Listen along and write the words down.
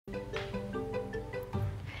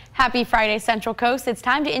Happy Friday, Central Coast. It's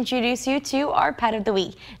time to introduce you to our pet of the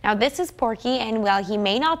week. Now, this is Porky, and while he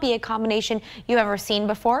may not be a combination you've ever seen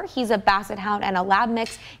before, he's a basset hound and a lab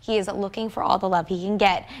mix. He is looking for all the love he can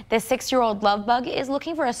get. This 6-year-old love bug is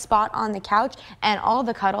looking for a spot on the couch and all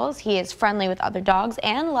the cuddles. He is friendly with other dogs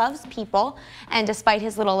and loves people. And despite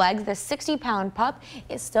his little legs, this 60-pound pup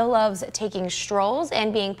still loves taking strolls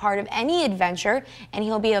and being part of any adventure. And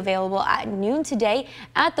he'll be available at noon today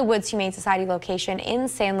at the Woods Humane Society location in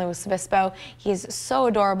San Luis Obispo. He's so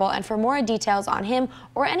adorable, and for more details on him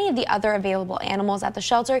or any of the other available animals at the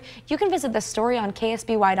shelter, you can visit the story on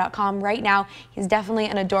ksby.com right now. He's definitely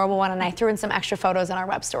an adorable one, and I threw in some extra photos in our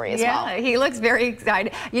web story as well. Yeah, he looks very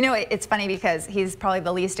excited. You know, it's funny because he's probably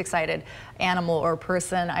the least excited animal or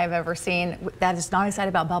person I've ever seen that is not excited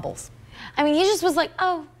about bubbles. I mean, he just was like,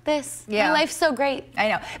 oh, my life's so great. I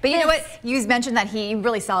know. But you know what? You mentioned that he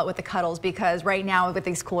really sell it with the cuddles, because right now with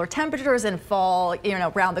these cooler temperatures and fall, you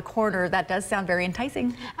know, around the corner, that does sound very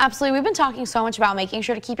enticing. Absolutely. We've been talking so much about making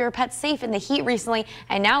sure to keep your pets safe in the heat recently,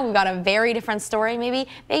 and now we've got a very different story, maybe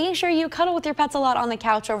making sure you cuddle with your pets a lot on the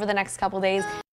couch over the next couple days.